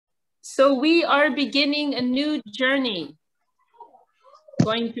So we are beginning a new journey,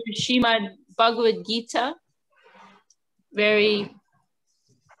 going through Srimad Bhagavad Gita, very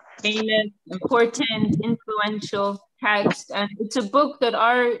famous, important, influential text. And it's a book that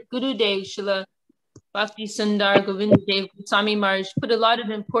our Gurudev, Srila Bhakti Sundar Govindadev Swami Maharaj, put a lot of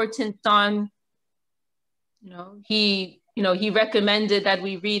importance on. He recommended that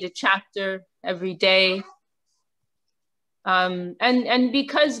we read a chapter every day. And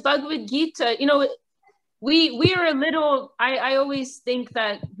because Bhagavad Gita, we are a little, I always think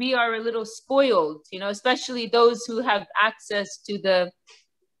that we are a little spoiled, especially those who have access to the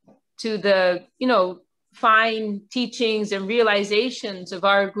fine teachings and realizations of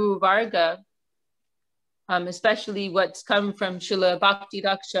our Guru Varga, especially what's come from Srila Bhakti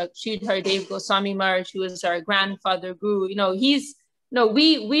Rakshak Sridhar Dev Goswami Maharaj, who is our grandfather Guru.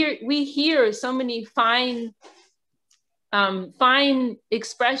 We hear so many fine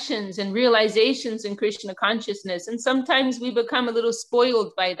expressions and realizations in Krishna consciousness. And sometimes we become a little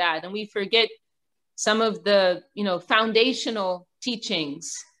spoiled by that and we forget some of the, foundational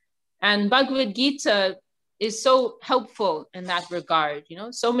teachings. And Bhagavad Gita is so helpful in that regard.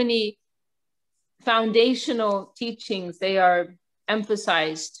 So many foundational teachings, they are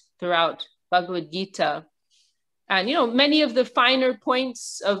emphasized throughout Bhagavad Gita. And, many of the finer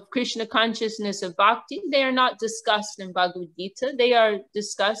points of Krishna consciousness of bhakti, they are not discussed in Bhagavad Gita. They are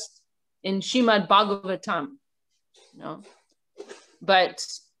discussed in Srimad Bhagavatam, But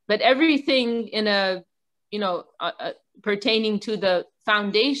everything in pertaining to the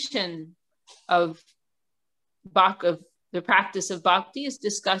foundation of the practice of bhakti is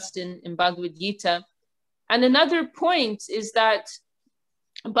discussed in Bhagavad Gita. And another point is that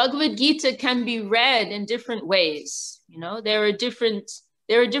Bhagavad Gita can be read in different ways. There are different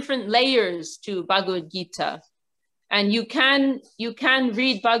layers to Bhagavad Gita, and you can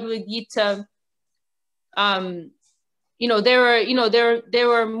read Bhagavad Gita. There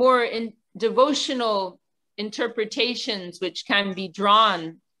are more devotional interpretations which can be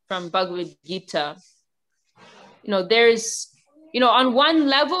drawn from Bhagavad Gita. There's on one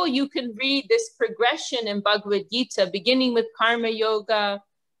level, you can read this progression in Bhagavad Gita, beginning with Karma Yoga,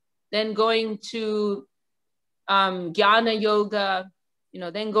 then going to Jnana Yoga,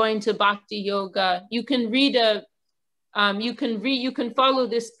 then going to Bhakti Yoga. You can follow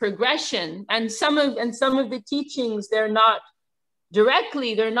this progression, and some of the teachings, they're not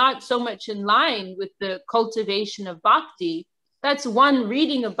so much in line with the cultivation of bhakti. That's one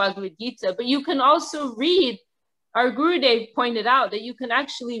reading of Bhagavad Gita, but you can also read. Our Gurudev pointed out that you can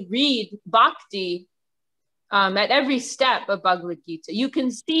actually read bhakti at every step of Bhagavad Gita. You can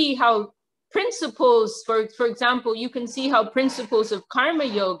see how principles, for example, you can see how principles of karma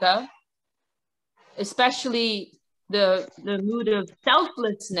yoga, especially the mood of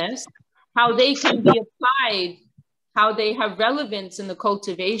selflessness, how they can be applied, how they have relevance in the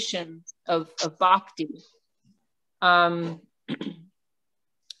cultivation of bhakti.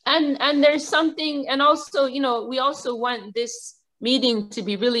 And there's something, and also, we also want this meeting to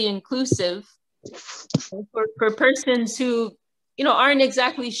be really inclusive for persons who, aren't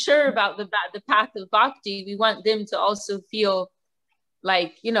exactly sure about the path of bhakti. We want them to also feel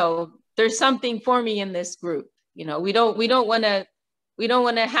like, there's something for me in this group. We don't want to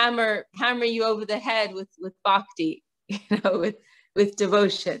hammer you over the head with bhakti, with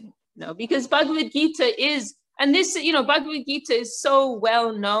devotion, because Bhagavad Gita is. And this, Bhagavad Gita is so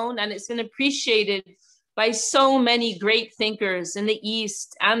well known, and it's been appreciated by so many great thinkers in the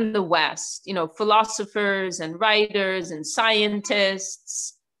East and the West, philosophers and writers and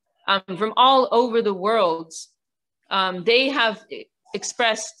scientists from all over the world. They have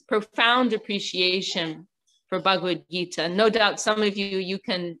expressed profound appreciation for Bhagavad Gita. No doubt some of you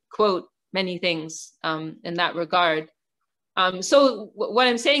can quote many things in that regard. So what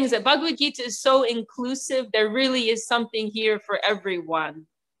I'm saying is that Bhagavad Gita is so inclusive. There really is something here for everyone.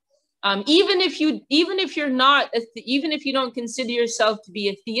 Even if you don't consider yourself to be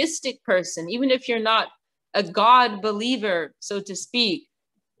a theistic person, even if you're not a God believer, so to speak,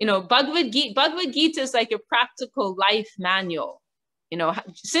 Bhagavad Gita is like a practical life manual.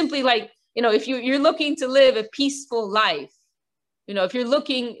 Simply like, if you're looking to live a peaceful life, if you're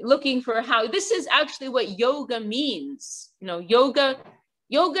looking for how, this is actually what yoga means. Yoga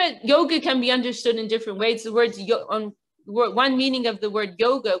can be understood in different ways. The words one meaning of the word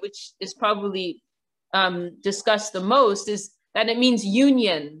yoga, which is probably discussed the most, is that it means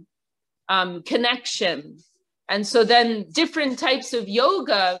union, connection. And so then different types of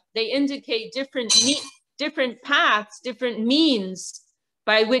yoga, they indicate different paths, different means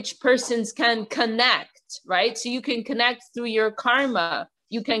by which persons can connect, right? So you can connect through your karma.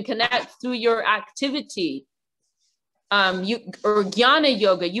 you can connect through your activity. Or jnana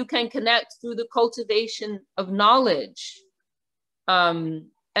yoga, you can connect through the cultivation of knowledge. And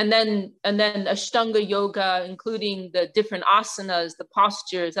then Ashtanga yoga, including the different asanas, the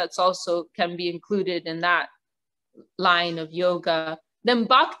postures, that's also can be included in that line of yoga. Then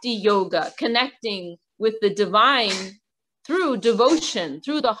bhakti yoga, connecting with the divine through devotion,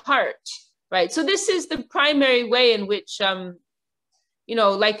 through the heart, right? So this is the primary way in which, you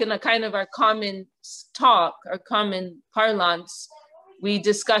know, like in a kind of our common talk, our common parlance, we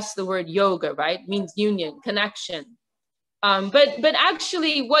discuss the word yoga, right? It means union, connection. But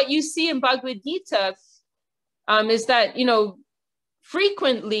actually what you see in Bhagavad Gita is that, you know,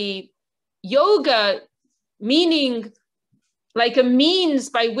 frequently yoga meaning like a means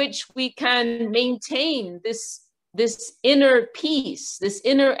by which we can maintain this inner peace, this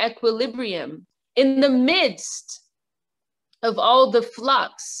inner equilibrium in the midst of all the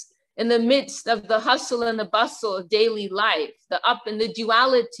flux, in the midst of the hustle and the bustle of daily life, the up and the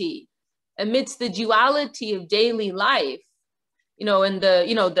duality, amidst the duality of daily life, you know, and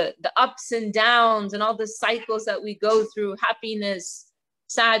the ups and downs and all the cycles that we go through, happiness,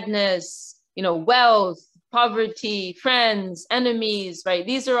 sadness, you know, wealth, poverty, friends, enemies, right?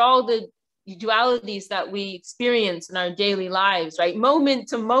 These are all the dualities that we experience in our daily lives, right? Moment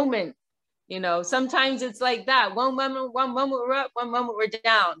to moment, you know, sometimes it's like that. One moment we're up, one moment we're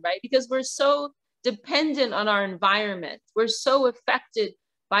down, right? Because we're so dependent on our environment. We're so affected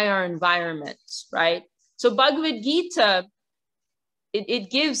by our environment, right? So Bhagavad Gita, it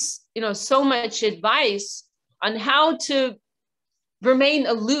gives, you know, so much advice on how to remain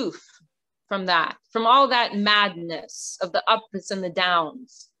aloof from that, from all that madness of the ups and the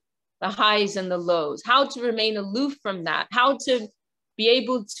downs, the highs and the lows, how to remain aloof from that, how to be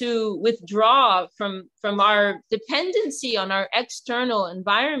able to withdraw from our dependency on our external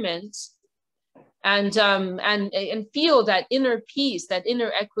environment and feel that inner peace, that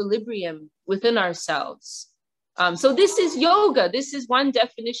inner equilibrium within ourselves. So this is yoga. This is one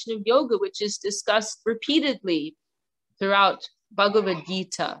definition of yoga, which is discussed repeatedly throughout Bhagavad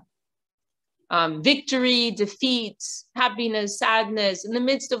Gita. Victory, defeat, happiness, sadness, in the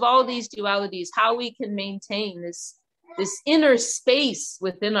midst of all these dualities, how we can maintain this inner space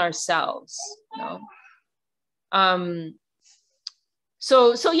within ourselves, you know?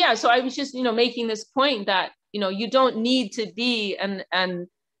 So I was just, you know, making this point that, you know, you don't need to be an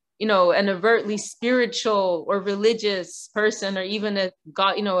overtly spiritual or religious person, or even a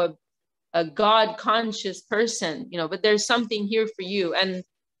God, you know, a God conscious person, you know, but there's something here for you.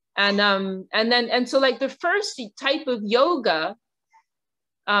 So like the first type of yoga,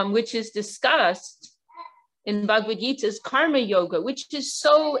 which is discussed in Bhagavad Gita, is karma yoga, which is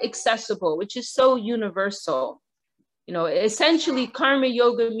so accessible, which is so universal. You know, essentially karma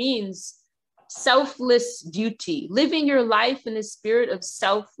yoga means selfless duty, living your life in a spirit of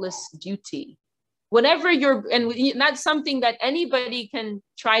selfless duty. Whatever and that's something that anybody can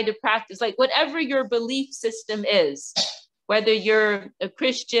try to practice, like whatever your belief system is, whether you're a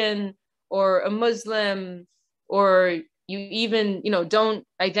Christian or a Muslim, or you even, you know, don't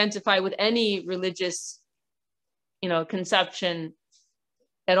identify with any religious, you know, conception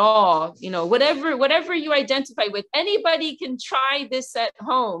at all, you know, whatever you identify with, anybody can try this at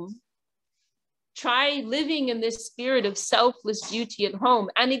home. Try living in this spirit of selfless duty at home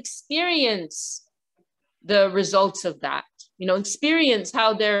and experience the results of that, you know, experience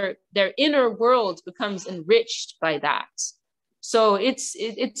how their inner world becomes enriched by that. So it's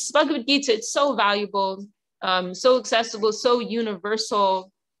Bhagavad Gita, it's so valuable, so accessible, so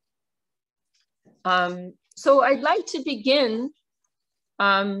universal. So I'd like to begin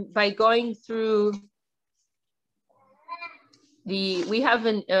by going through we have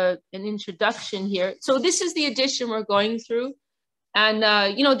an introduction here. So this is the edition we're going through.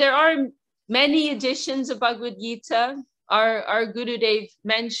 And, you know, there are many editions of Bhagavad Gita. Our Gurudev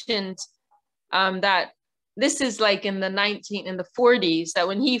mentioned that this is like in the 40s, that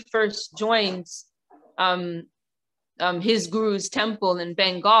when he first joined his guru's temple in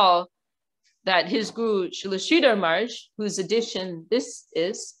Bengal, that his guru, Srila Sridhar Maharaj, whose edition this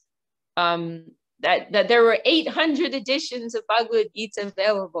is, that there were 800 editions of Bhagavad Gita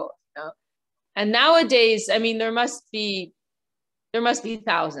available, you know? And nowadays, I mean, there must be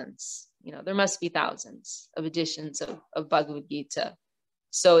thousands, you know, there must be thousands of editions of Bhagavad Gita.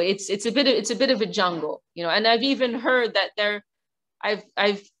 So it's a bit of a jungle, you know. And I've even heard that I've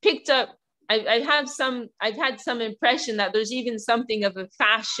had some impression that there's even something of a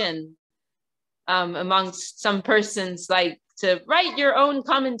fashion amongst some persons, like to write your own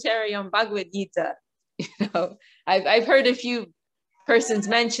commentary on Bhagavad Gita. You know, I've heard a few persons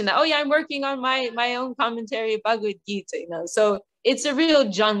mention that, oh yeah, I'm working on my own commentary of Bhagavad Gita, you know. So it's a real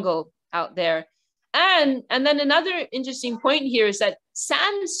jungle out there. And then another interesting point here is that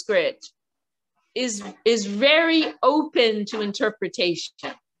Sanskrit is very open to interpretation,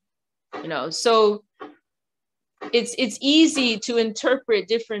 you know. So it's easy to interpret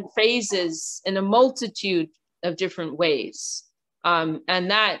different phrases in a multitude of different ways, and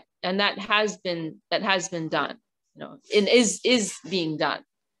that has been done, you know, and is being done.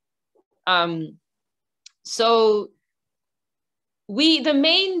 So the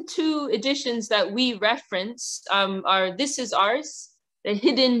main two editions that we reference are This Is Ours, The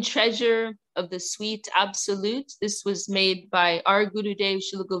Hidden Treasure of the Sweet Absolute. This was made by our Gurudev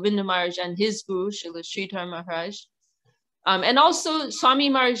Srila Govinda Maharaj and his Guru Srila Sridhar Maharaj. And also Swami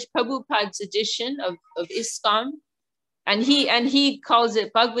Maharaj Prabhupada's edition of ISKCON. And he calls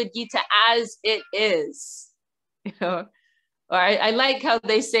it Bhagavad Gita as it is. You know, or I like how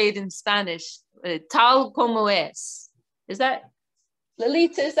they say it in Spanish, tal como es. Is that,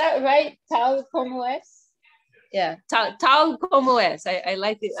 Lalita, is that right? Tal como es? Yeah, tal como es. I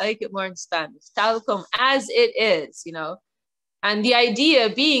like it more in Spanish. Tal como, as it is, you know. And the idea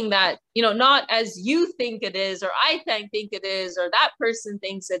being that, you know, not as you think it is, or I think it is, or that person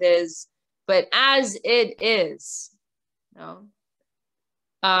thinks it is, but as it is. You know?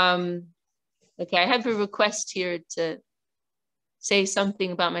 Okay, I have a request here to say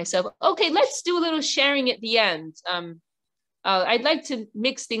something about myself. Okay, let's do a little sharing at the end. I'd like to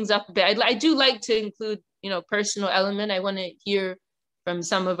mix things up a bit. I do like to include, you know, personal element. I want to hear from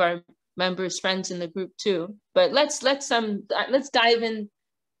some of our members, friends in the group too. But let's dive in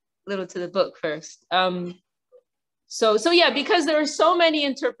a little to the book first. So yeah, because there are so many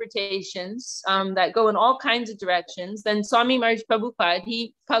interpretations that go in all kinds of directions, then Swami Maharaj Prabhupada,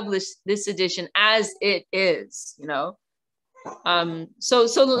 he published this edition as it is, you know. So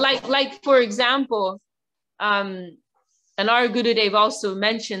like for example, and our Gurudev also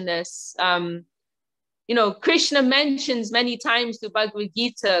mentioned this, you know, Krishna mentions many times through Bhagavad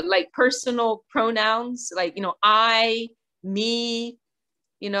Gita, like personal pronouns, like, you know, I, me,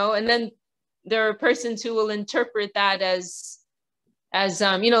 you know, and then there are persons who will interpret that as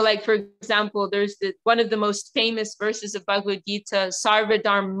you know, like for example, there's one of the most famous verses of Bhagavad Gita,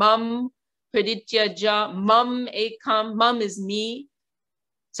 Sarvadharmam Pradityaja Mam Ekam, Mam is me.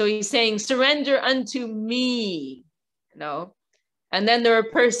 So he's saying, surrender unto me, you know. And then there are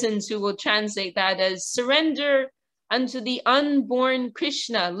persons who will translate that as surrender unto the unborn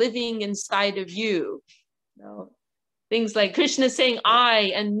Krishna living inside of you. You know? Things like Krishna saying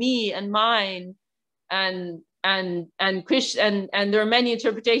I and me and mine, and Krishna, and there are many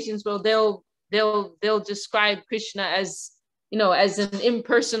interpretations where they'll describe Krishna as, you know, as an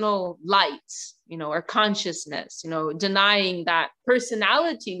impersonal light, you know, or consciousness, you know, denying that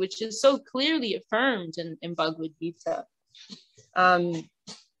personality which is so clearly affirmed in Bhagavad Gita.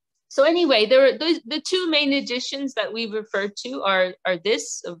 So anyway, there are the two main editions that we refer to are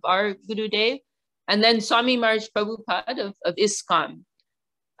this of our Gurudev, and then Swami Maharaj Prabhupada of ISKCON.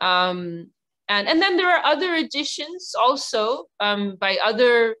 And then there are other editions also by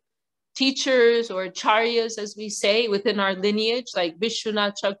other teachers or acharyas, as we say, within our lineage, like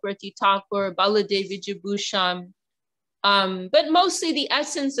Vishwanath Chakravarti Thakur, Baladev Vijayabhushan. But mostly the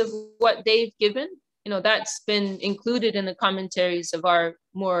essence of what they've given, you know, that's been included in the commentaries of our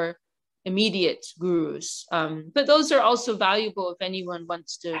more immediate gurus. But those are also valuable if anyone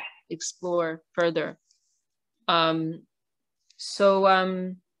wants to explore further.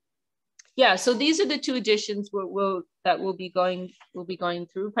 Yeah, so these are the two editions we'll be going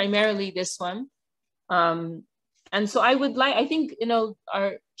through, primarily this one. And so I think, you know,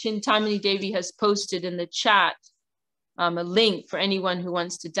 our Chintamani Devi has posted in the chat a link for anyone who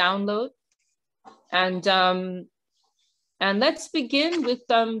wants to download. And let's begin with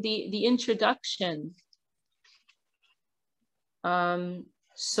the introduction.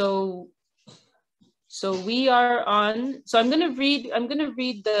 So we are on. So I'm going to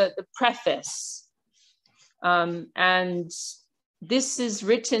read the preface, and this is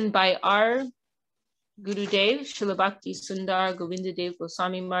written by our Gurudev Srila Bhakti Sundar Govindadev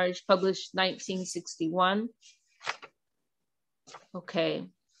Goswami Maharaj, published 1961. Okay.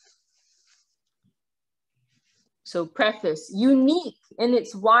 So preface: unique in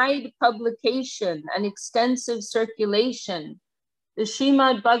its wide publication and extensive circulation, the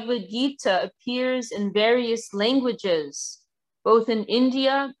Srimad Bhagavad Gita appears in various languages, both in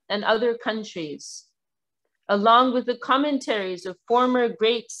India and other countries, along with the commentaries of former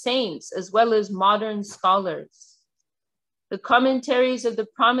great saints as well as modern scholars. the commentaries of the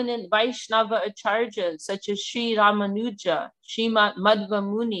prominent Vaishnava acharyas such as Sri Ramanuja, Srimad Madhva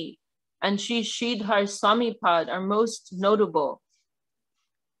Muni, and Sri Sridhar Swamipad are most notable.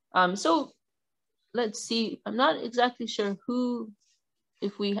 So let's see, I'm not exactly sure who,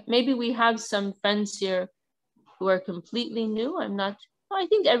 maybe we have some friends here who are completely new. I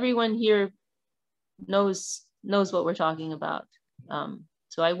think everyone here knows what we're talking about.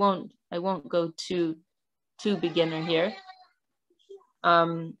 So I won't go too beginner here.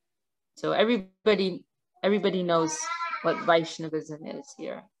 So everybody knows what Vaishnavism is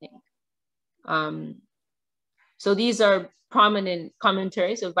here, I think. So these are prominent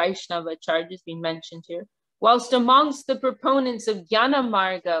commentaries of Vaishnava acharyas being mentioned here. Whilst amongst the proponents of Jnana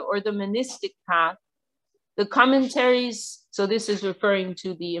Marga, or the monistic path, the commentaries, so this is referring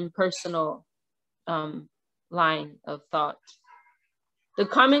to the impersonal line of thought. The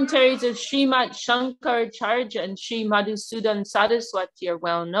commentaries of Srimad Shankaracharya and Sri Madhusudan Saraswati are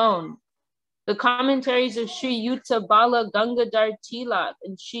well known. The commentaries of Sri Yuta Bala Gangadhar Tilak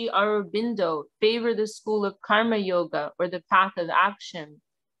and Sri Aurobindo favor the school of Karma Yoga, or the path of action,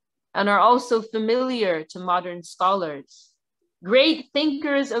 and are also familiar to modern scholars. Great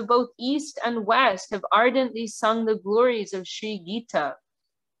thinkers of both East and West have ardently sung the glories of Sri Gita,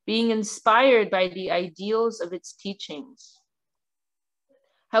 being inspired by the ideals of its teachings.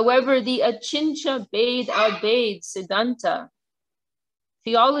 However, the Achincha Bhed Abhed Siddhanta,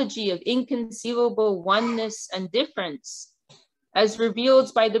 theology of inconceivable oneness and difference, as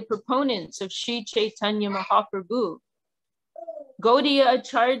revealed by the proponents of Sri Chaitanya Mahaprabhu, Gaudiya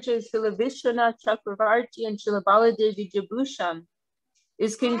Acharya Srila Vishwanath Chakravarti and Srila Baladevi Vijayabhushan,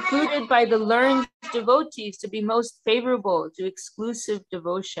 is concluded by the learned devotees to be most favorable to exclusive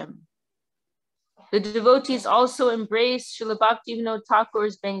devotion. The devotees also embrace Srila Bhaktivinoda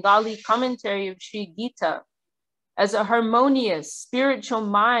Thakur's Bengali commentary of Sri Gita as a harmonious spiritual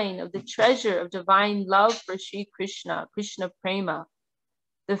mine of the treasure of divine love for Sri Krishna, Krishna Prema,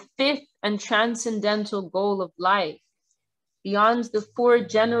 the fifth and transcendental goal of life, beyond the four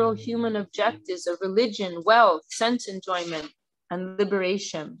general human objectives of religion, wealth, sense enjoyment, and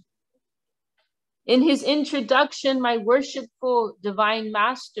liberation. In his introduction, my worshipful divine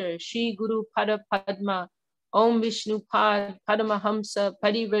master, Sri Guru Pada Padma, Om Vishnu Pad Padamahamsa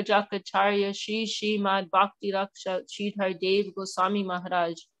Parivrajakacarya Sri Srimad Bhakti Raksha Sridhar Dev Goswami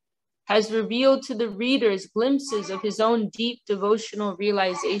Maharaj, has revealed to the readers glimpses of his own deep devotional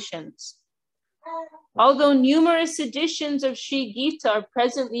realizations. Although numerous editions of Sri Gita are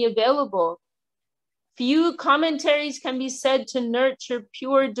presently available, few commentaries can be said to nurture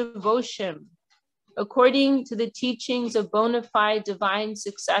pure devotion according to the teachings of bona fide divine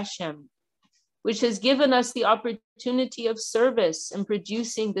succession, which has given us the opportunity of service in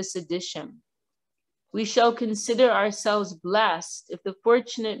producing this edition. We shall consider ourselves blessed if the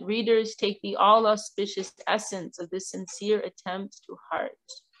fortunate readers take the all-auspicious essence of this sincere attempt to heart.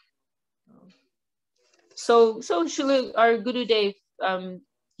 So our Gurudev,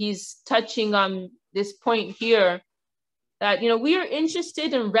 he's touching on this point here that, we are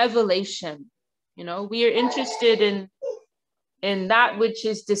interested in revelation. We are interested in that which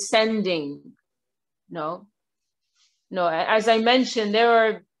is descending. As I mentioned, there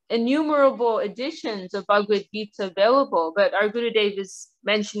are innumerable editions of Bhagavad Gita available, but our Gurudev is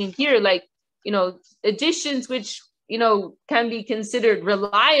mentioning here, editions which, can be considered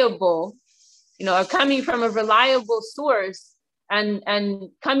reliable, are coming from a reliable source and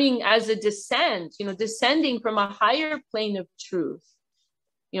coming as a descent, descending from a higher plane of truth.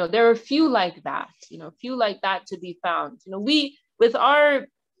 There are few like that, to be found. We, with our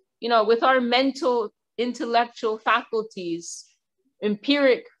mental, intellectual faculties,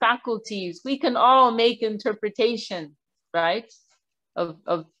 empiric faculties, we can all make interpretation, right,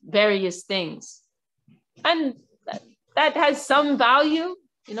 of various things. And that has some value,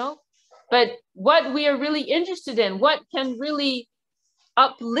 but what we are really interested in, what can really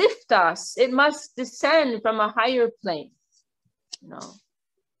uplift us, it must descend from a higher plane,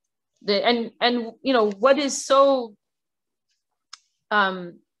 what is so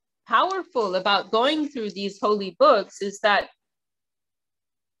powerful about going through these holy books is that,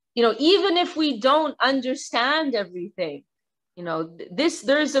 even if we don't understand everything,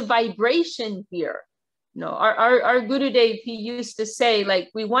 there's a vibration here. Our Gurudev, he used to say,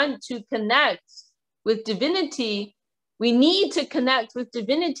 we want to connect with divinity, we need to connect with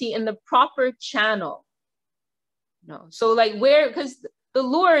divinity in the proper channel. So because the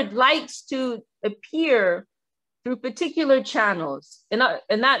Lord likes to appear through particular channels, and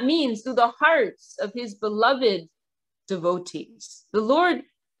that means through the hearts of his beloved devotees. The Lord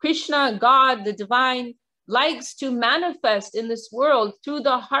Krishna, God, the divine, likes to manifest in this world through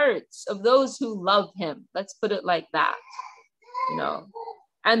the hearts of those who love him. Let's put it like that, you know.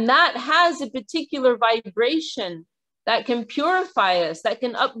 And that has a particular vibration that can purify us, that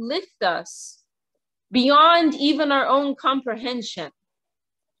can uplift us beyond even our own comprehension,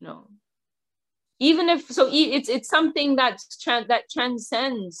 you know. Even if, so it's something that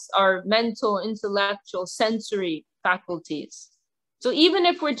transcends our mental, intellectual, sensory faculties. So even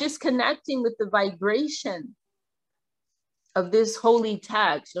if we're just connecting with the vibration of this holy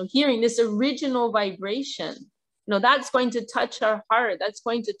text, you know, hearing this original vibration, you know, that's going to touch our heart, that's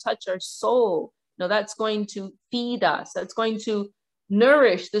going to touch our soul, you know, that's going to feed us, that's going to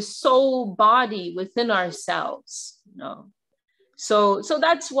nourish the soul body within ourselves, you know. So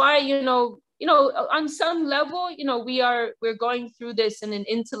that's why, you know, on some level, you know, we're going through this in an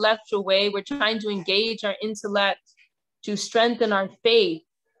intellectual way. We're trying to engage our intellect to strengthen our faith.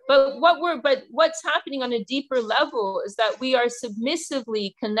 But what's happening on a deeper level is that we are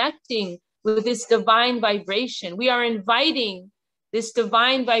submissively connecting with this divine vibration. We are inviting this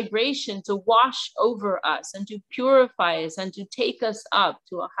divine vibration to wash over us and to purify us and to take us up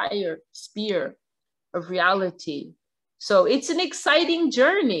to a higher sphere of reality. So it's an exciting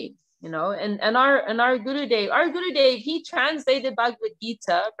journey, you know, and our Gurudev, he translated Bhagavad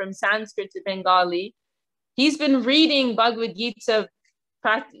Gita from Sanskrit to Bengali. He's been reading Bhagavad Gita,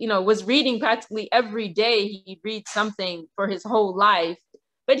 you know, was reading practically every day. He reads something for his whole life.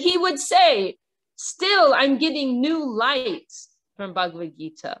 But he would say, still, I'm getting new light from Bhagavad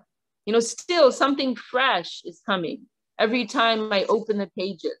Gita. You know, still something fresh is coming every time I open the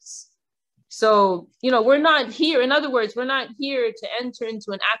pages. So, you know, we're not here. In other words, we're not here to enter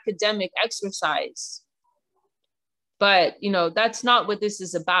into an academic exercise. But, you know, that's not what this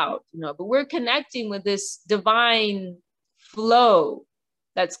is about, you know, but we're connecting with this divine flow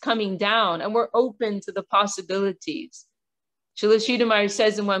that's coming down, and we're open to the possibilities. Srila Sridhar Maharaj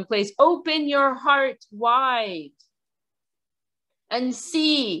says in one place, open your heart wide and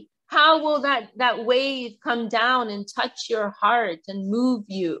see how will that wave come down and touch your heart and move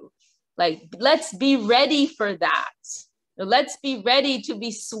you. Like, let's be ready for that. Let's be ready to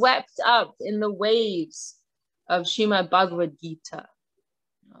be swept up in the waves of Srimad Bhagavad Gita.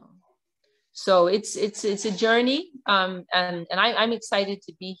 So it's a journey, and I'm excited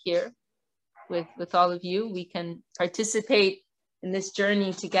to be here with all of you. We can participate in this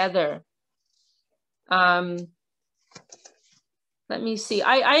journey together. Let me see.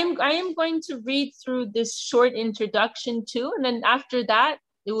 I am going to read through this short introduction too, and then after that,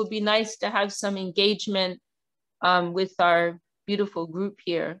 it would be nice to have some engagement with our beautiful group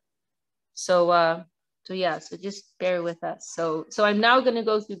here. So just bear with us. So I'm now going to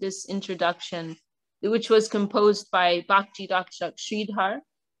go through this introduction, which was composed by Bhakti Rakshak Sridhar,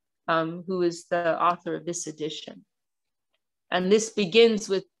 who is the author of this edition. And this begins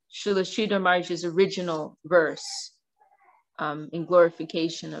with Srila Sridhar Maharaj's original verse in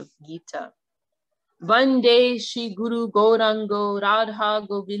glorification of Gita. Vande Shri Guru Gaurango Radha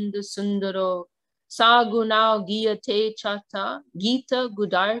Govinda Sundaro Saguna Giyate Chata Gita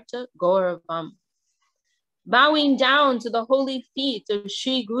Gudarta Gauravam. Bowing down to the holy feet of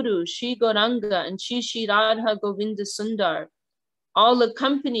Shri Guru, Shri Gauranga, and Shri Shri Radha Govinda Sundar, all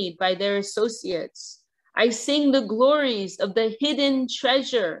accompanied by their associates, I sing the glories of the hidden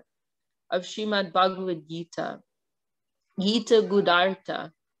treasure of Srimad Bhagavad Gita, Gita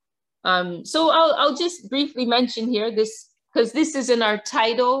Gudarta. So I'll just briefly mention here this, because this is in our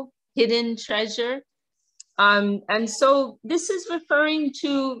title, Hidden Treasure. And so this is referring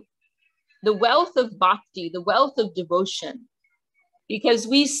to the wealth of bhakti, the wealth of devotion, because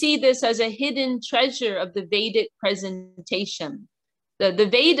we see this as a hidden treasure of the Vedic presentation. The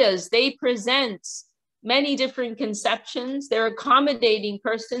Vedas, they present many different conceptions. They're accommodating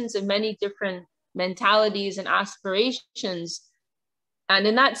persons of many different mentalities and aspirations. And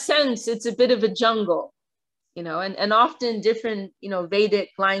in that sense, it's a bit of a jungle, you know, and often different, you know, Vedic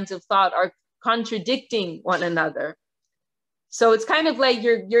lines of thought are contradicting one another. So it's kind of like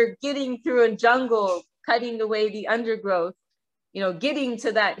you're getting through a jungle, cutting away the undergrowth, you know, getting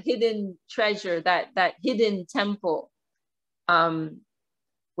to that hidden treasure, that hidden temple,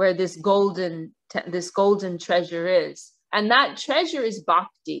 where this golden treasure is. And that treasure is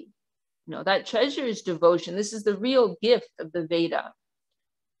bhakti. You know, that treasure is devotion. This is the real gift of the Veda.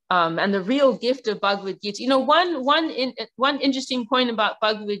 And the real gift of Bhagavad Gita. You know, one interesting point about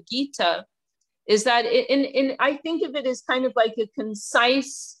Bhagavad Gita is that I think of it as kind of like a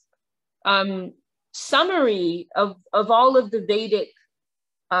concise summary of all of the Vedic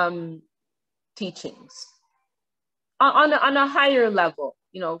teachings. on a higher level,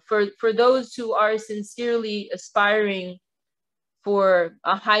 for those who are sincerely aspiring for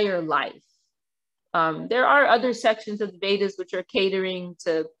a higher life. There are other sections of the Vedas which are catering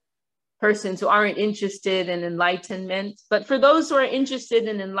to persons who aren't interested in enlightenment. But for those who are interested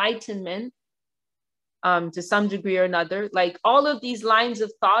in enlightenment, to some degree or another, like all of these lines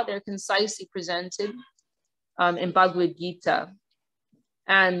of thought are concisely presented in Bhagavad Gita.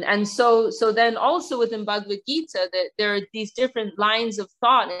 And so then also within Bhagavad Gita, that there are these different lines of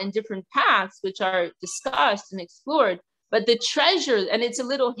thought and different paths which are discussed and explored. But the treasure, and it's a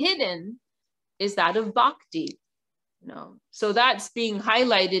little hidden, is that of bhakti. So that's being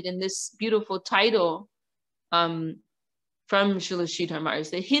highlighted in this beautiful title from Srila Sridhar Maharaj,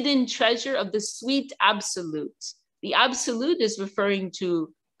 the hidden treasure of the sweet absolute. The absolute is referring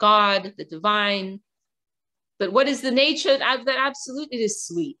to God, the divine. But what is the nature of that absolute? It is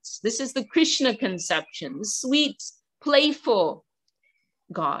sweet. This is the Krishna conception, the sweet, playful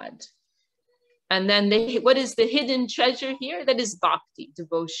God. And then what is the hidden treasure here? That is bhakti,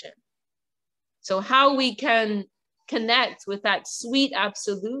 devotion. So how we can connect with that sweet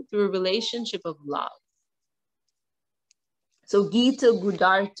absolute through a relationship of love. So Gita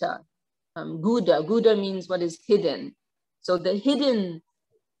Gudarta, Guda means what is hidden. So the hidden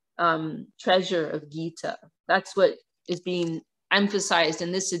treasure of Gita, that's what is being emphasized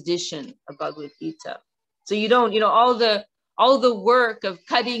in this edition of Bhagavad Gita. So you don't, all the work of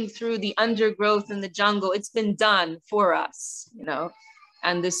cutting through the undergrowth in the jungle, it's been done for us,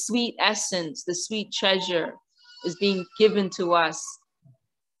 and the sweet essence, the sweet treasure is being given to us.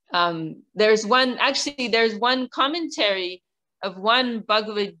 There's one commentary of one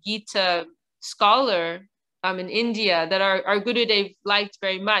Bhagavad Gita scholar in India that our Gurudev liked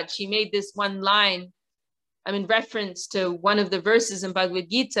very much. He made this one line in reference to one of the verses in Bhagavad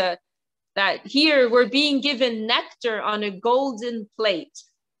Gita, that here we're being given nectar on a golden plate.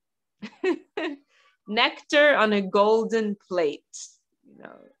 Nectar on a golden plate.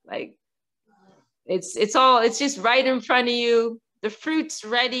 Like it's just right in front of you. The fruit's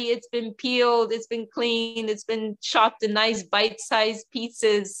ready, it's been peeled, it's been cleaned, it's been chopped in nice bite-sized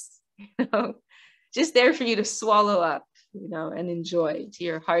pieces, just there for you to swallow up, and enjoy to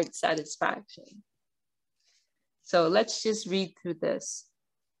your heart's satisfaction. So let's just read through this.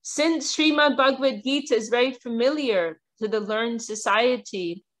 Since Srimad Bhagavad Gita is very familiar to the learned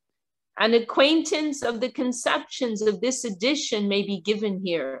society, an acquaintance of the conceptions of this edition may be given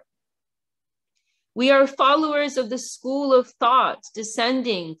here. We are followers of the school of thought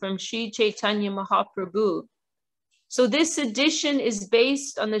descending from Sri Chaitanya Mahaprabhu. So this edition is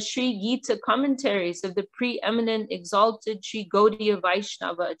based on the Sri Gita commentaries of the preeminent exalted Sri Gaudiya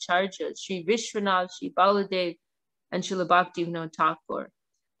Vaishnava Acharyas, Sri Vishwanath, Sri Baladev, and Srila Bhaktivinoda Thakur.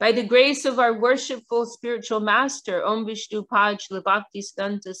 By the grace of our worshipful spiritual master, Om Vishnu Pad Srila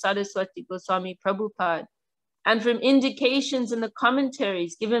Bhaktisiddhanta Saraswati Goswami Prabhupada, and from indications in the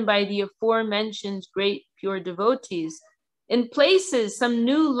commentaries given by the aforementioned great pure devotees, in places some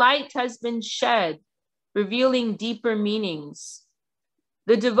new light has been shed, revealing deeper meanings.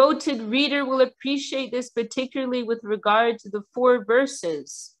 The devoted reader will appreciate this particularly with regard to the 4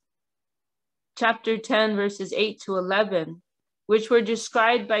 verses, chapter 10, verses 8 to 11, which were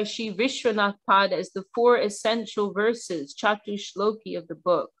described by Sri Vishwanath Pad as the 4 essential verses, chapter shloki of the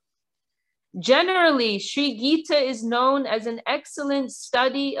book. Generally, Sri Gita is known as an excellent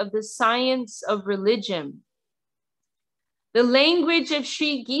study of the science of religion. The language of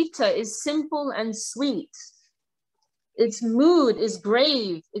Sri Gita is simple and sweet. Its mood is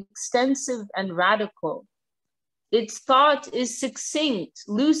grave, extensive, and radical. Its thought is succinct,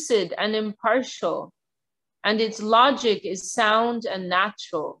 lucid, and impartial, and its logic is sound and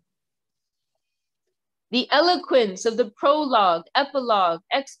natural. The eloquence of the prologue, epilogue,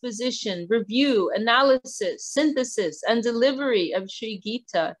 exposition, review, analysis, synthesis, and delivery of Sri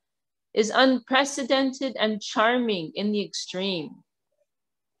Gita is unprecedented and charming in the extreme.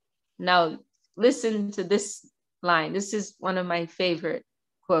 Now, listen to this line. This is one of my favorite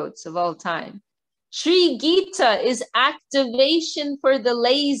quotes of all time. Sri Gita is activation for the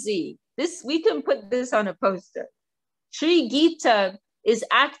lazy. We can put this on a poster. Sri Gita is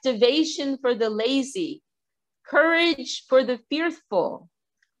activation for the lazy, courage for the fearful,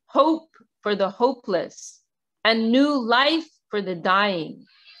 hope for the hopeless, and new life for the dying.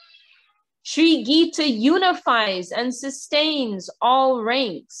 Sri Gita unifies and sustains all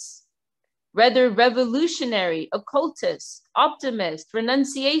ranks, whether revolutionary, occultist, optimist,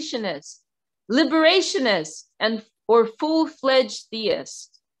 renunciationist, liberationist, or full-fledged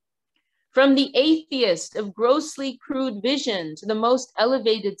theist. From the atheist of grossly crude vision to the most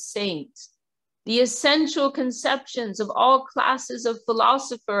elevated saint, The essential conceptions of all classes of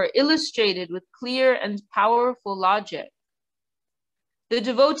philosopher are illustrated with clear and powerful logic. The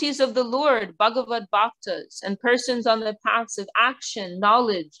devotees of the Lord, Bhagavad Bhaktas, and persons on the paths of action,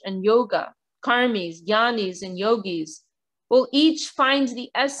 knowledge, and yoga, karmis, jnanis, and yogis, will each find the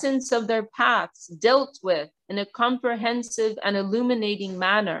essence of their paths dealt with in a comprehensive and illuminating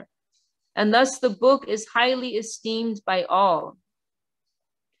manner, and thus the book is highly esteemed by all.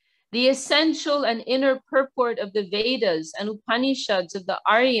 The essential and inner purport of the Vedas and Upanishads of the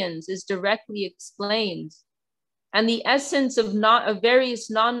Aryans is directly explained, and the essence of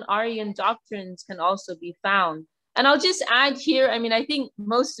various non-Aryan doctrines can also be found. And I'll just add here, I mean, I think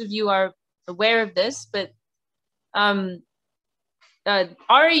most of you are aware of this, but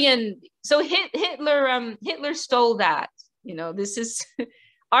Aryan, so Hitler stole that, you know, this is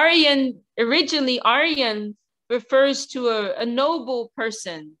Aryan, originally Aryan refers to a noble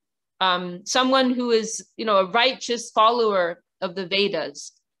person, someone who is, you know, a righteous follower of the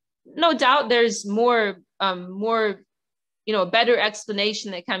Vedas. No doubt there's more, you know, better explanation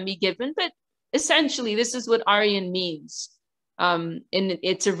that can be given, but essentially this is what Aryan means in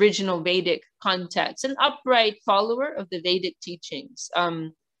its original Vedic context, an upright follower of the Vedic teachings.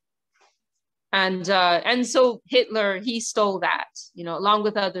 And so Hitler, he stole that, you know, along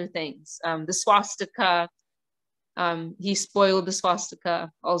with other things. The swastika, he spoiled the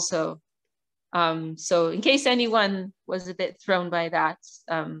swastika also. So in case anyone was a bit thrown by that,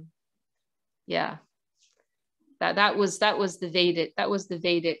 yeah, that was the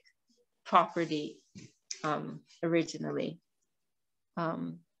Vedic property originally.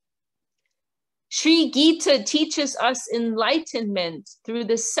 Sri Gita teaches us enlightenment through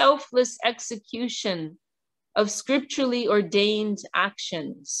the selfless execution of scripturally ordained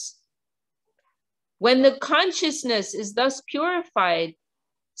actions. When the consciousness is thus purified,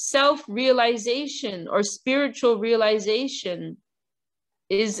 self-realization or spiritual realization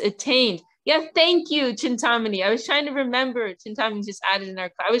is attained. Yeah, thank you, Chintamani. I was trying to remember, Chintamani just added in our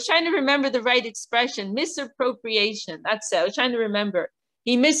class. I was trying to remember the right expression, misappropriation. That's it. I was trying to remember.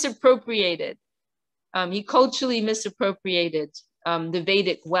 He misappropriated. He culturally misappropriated the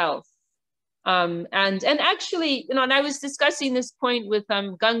Vedic wealth. And actually, you know, and I was discussing this point with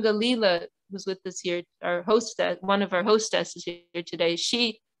Ganga Leela, who's with us here, our hostess, one of our hostesses here today.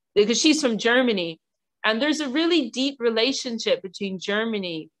 Because she's from Germany, and there's a really deep relationship between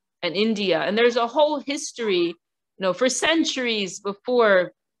Germany and India, and there's a whole history, you know, for centuries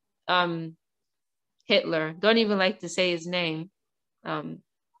before Hitler. Don't even like to say his name,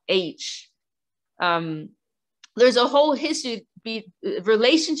 H. There's a whole history,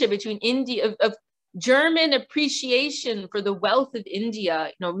 relationship between India, of German appreciation for the wealth of India.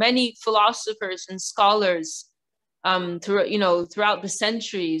 You know, many philosophers and scholars throughout the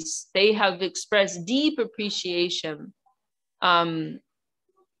centuries, they have expressed deep appreciation.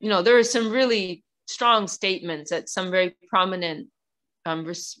 You know, there are some really strong statements at some very prominent,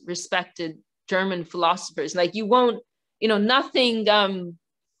 respected German philosophers. Like, you won't, you know, nothing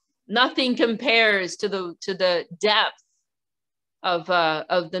compares to the depth of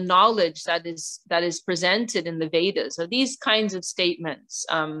the knowledge that is presented in the Vedas, or these kinds of statements.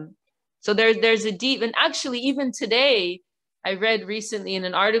 So there's a deep, and actually even today, I read recently in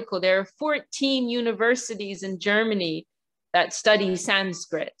an article, there are 14 universities in Germany that study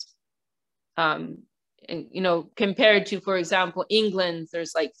Sanskrit. And, you know, compared to, for example, England,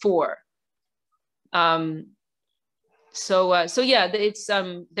 there's like 4. So yeah, it's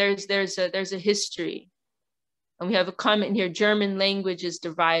there's a history. And we have a comment here: German language is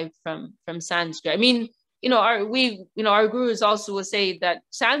derived from Sanskrit. I mean, you know, our gurus also will say that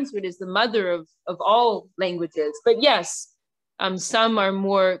Sanskrit is the mother of all languages. But yes, some are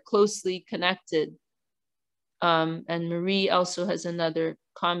more closely connected. And Marie also has another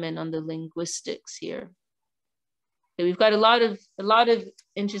comment on the linguistics here. So we've got a lot of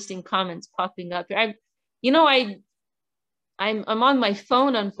interesting comments popping up here. I'm on my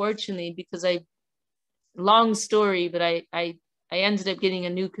phone, unfortunately, because long story, but I ended up getting a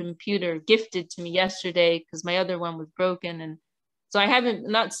new computer gifted to me yesterday because my other one was broken. And so I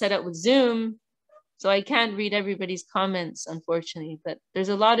not set up with Zoom, so I can't read everybody's comments, unfortunately, but there's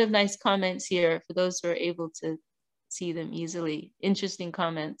a lot of nice comments here for those who are able to see them easily. Interesting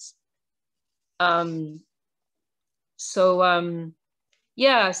comments. Yeah,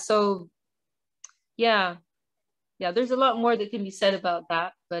 there's a lot more that can be said about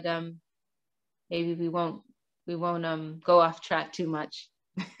that, but maybe we won't go off track too much.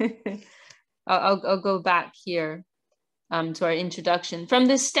 I'll go back here to our introduction. From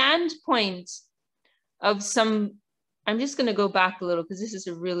the standpoint of some, I'm just going to go back a little because this is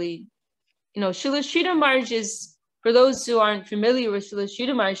a really Srila Sridhar Maharaj is, for those who aren't familiar with Srila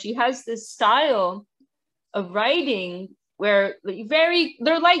Sridhar Maharaj, he has this style of writing where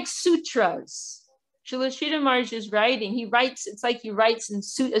they're like sutras. Srila Sridhar Maharaj is writing, he writes, it's like he writes in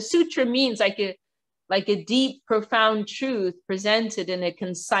a sutra means like a deep, profound truth presented in a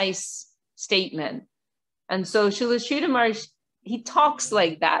concise statement. And so Srila Sridhar Maharaj, he talks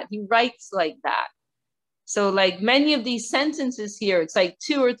like that, he writes like that. So like many of these sentences here, it's like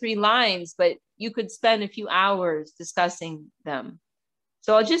 2 or 3 lines, but you could spend a few hours discussing them.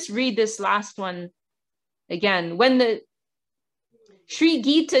 So I'll just read this last one again. When the Sri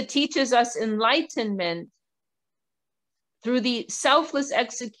Gita teaches us enlightenment through the selfless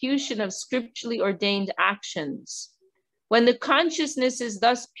execution of scripturally ordained actions, when the consciousness is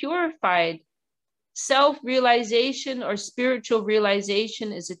thus purified, self-realization or spiritual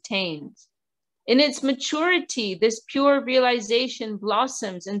realization is attained. In its maturity, this pure realization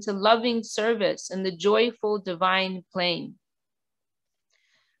blossoms into loving service in the joyful divine plane.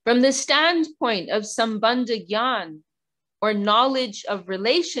 From the standpoint of Sambandha Gyan, or knowledge of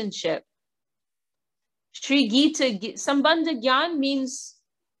relationship, Sri Gita, Sambandha Gyan means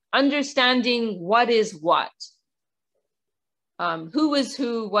understanding what is what. Who is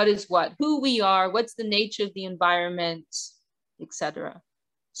who, what is what, who we are, what's the nature of the environment, etc.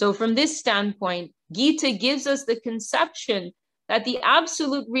 So from this standpoint, Gita gives us the conception that the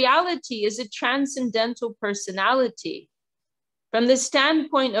absolute reality is a transcendental personality. From the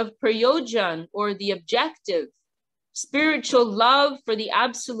standpoint of prayojan, or the objective, spiritual love for the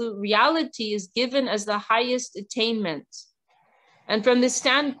absolute reality is given as the highest attainment. And from the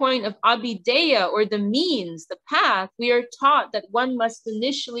standpoint of abhideya, or the means, the path, we are taught that one must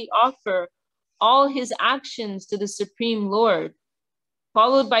initially offer all his actions to the Supreme Lord,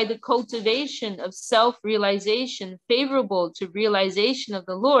 followed by the cultivation of self-realization favorable to realization of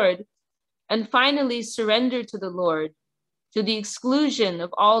the Lord, and finally surrender to the Lord, to the exclusion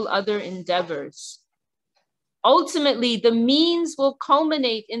of all other endeavors. Ultimately, the means will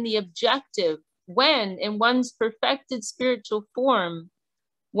culminate in the objective when, in one's perfected spiritual form,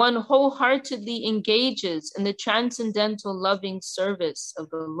 one wholeheartedly engages in the transcendental loving service of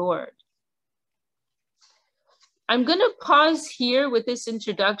the Lord. I'm going to pause here with this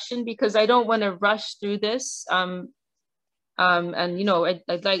introduction because I don't want to rush through this. And,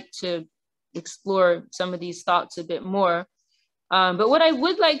 I'd like to explore some of these thoughts a bit more. But what I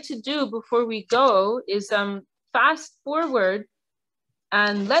would like to do before we go is fast forward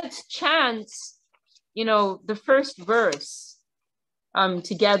and let's chant, the first verse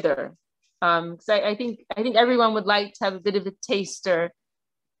together. Because I think everyone would like to have a bit of a taster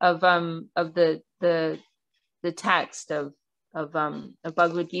of the text of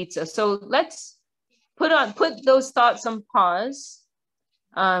Bhagavad Gita. So let's put those thoughts on pause,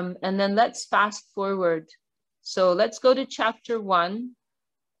 and then let's fast forward. So let's go to chapter 1,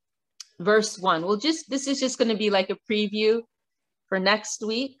 verse 1. This is just going to be like a preview for next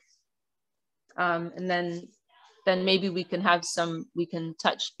week, and then maybe we can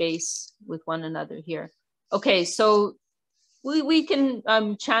touch base with one another here. Okay, so we can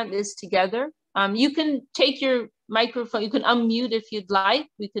chant this together. You can take your microphone, you can unmute if you'd like.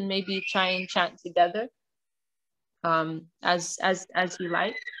 We can maybe try and chant together as you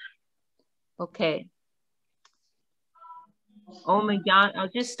like. Okay. Om Gyan, I'll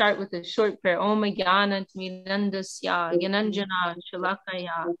just start with a short prayer. Om Gyanat Minandasya Gyananjana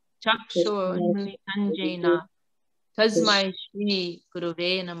Shalakaya Chakshur Anjana Tasmai Shri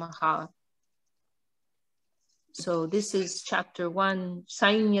Guruve Namaha. So this is chapter 1,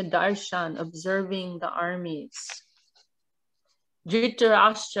 Sainya Darshan, observing the armies.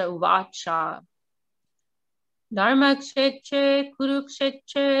 Dhritarashtra Uvacha. Dharmakshetre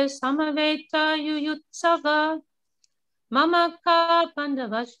Kurukshetre Samaveta Yuyutsava Mamaka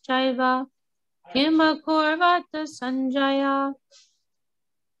Pandavaschaiva Kimakurvata Sanjaya.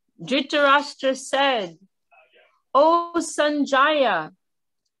 Dhritarashtra said, O Sanjaya,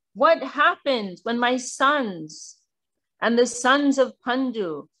 what happened when my sons and the sons of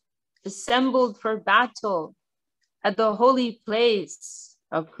Pandu assembled for battle at the holy place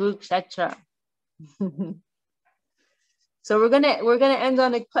of Kurukshetra? So we're gonna end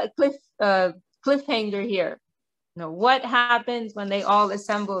on a cliffhanger here. What happened when they all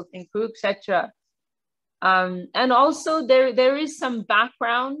assembled in Kurukshetra? And also there is some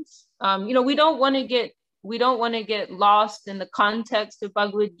background. We don't want to get lost in the context of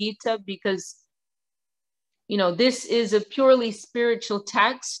Bhagavad Gita because, this is a purely spiritual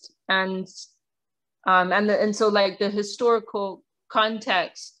text, and so like the historical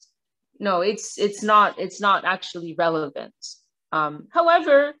context, it's not actually relevant.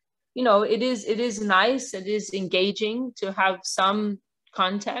 However, you know, it is nice, it is engaging to have some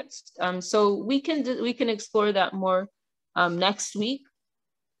context. So we can explore that more next week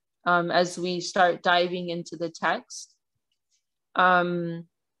as we start diving into the text. And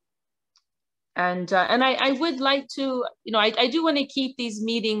I would like to, you know, I do want to keep these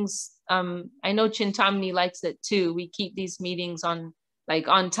meetings. I know Chintamani likes it too. We keep these meetings on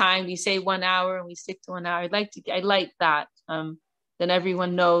time. We say 1 hour and we stick to 1 hour. I like that. Then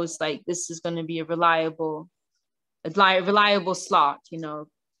everyone knows like this is going to be a reliable slot, you know,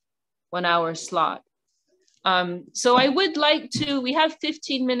 1 hour slot. So I would like to, we have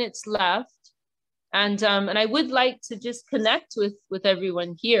 15 minutes left, and I would like to just connect with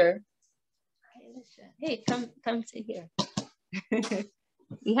everyone here. Hey, come sit here.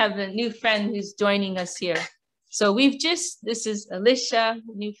 We have a new friend who's joining us here. So this is Alicia,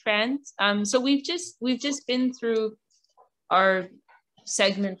 new friend. So we've just been through our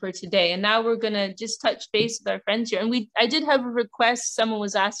segment for today, and now we're gonna just touch base with our friends here. And I did have a request. Someone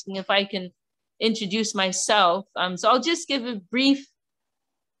was asking if I can introduce myself. So I'll just give a brief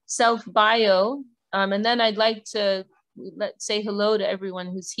self bio, and then I'd like to say hello to everyone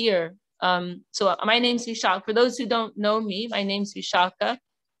who's here. So my name's Vishaka. For those who don't know me, my name's Vishaka.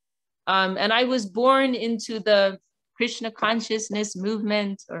 And I was born into the Krishna consciousness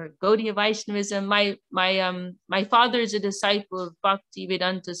movement, or Gaudiya Vaishnavism. My father is a disciple of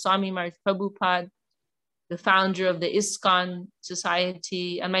Bhaktivedanta Swami Maharaj Prabhupada, the founder of the ISKCON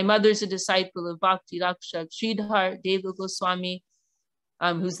society. And my mother's a disciple of Bhakti Rakshak Sridhar Deva Goswami,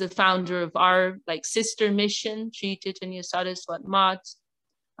 who's the founder of our sister mission, Sri Chaitanya Saraswat Math.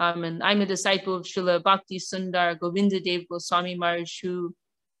 And I'm a disciple of Srila Bhakti Sundar Govinda Dev Goswami Maharaj, who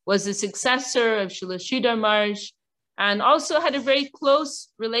was the successor of Srila Sridhar Maharaj, and also had a very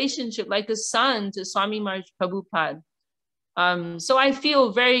close relationship, like a son, to Swami Maharaj Prabhupada. So I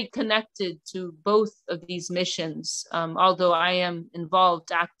feel very connected to both of these missions, although I am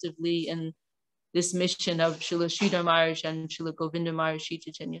involved actively in this mission of Srila Sridhar Maharaj and Srila Govinda Maharaj, Sri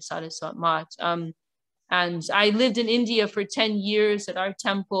Chaitanya Saraswat Math. And I lived in India for 10 years at our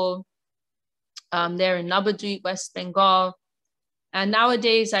temple there in Navadvip, West Bengal. And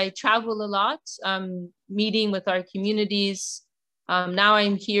nowadays I travel a lot, meeting with our communities. Now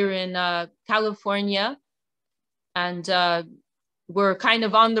I'm here in California, and we're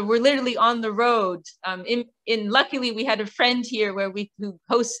literally on the road. Luckily we had a friend here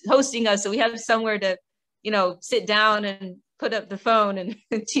hosting us, so we have somewhere to, sit down and put up the phone and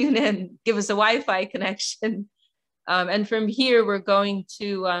tune in, give us a Wi-Fi connection. And from here, we're going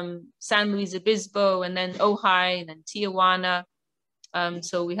to San Luis Obispo, and then Ojai, and then Tijuana.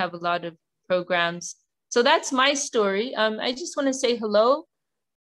 So we have a lot of programs. So that's my story. I just want to say hello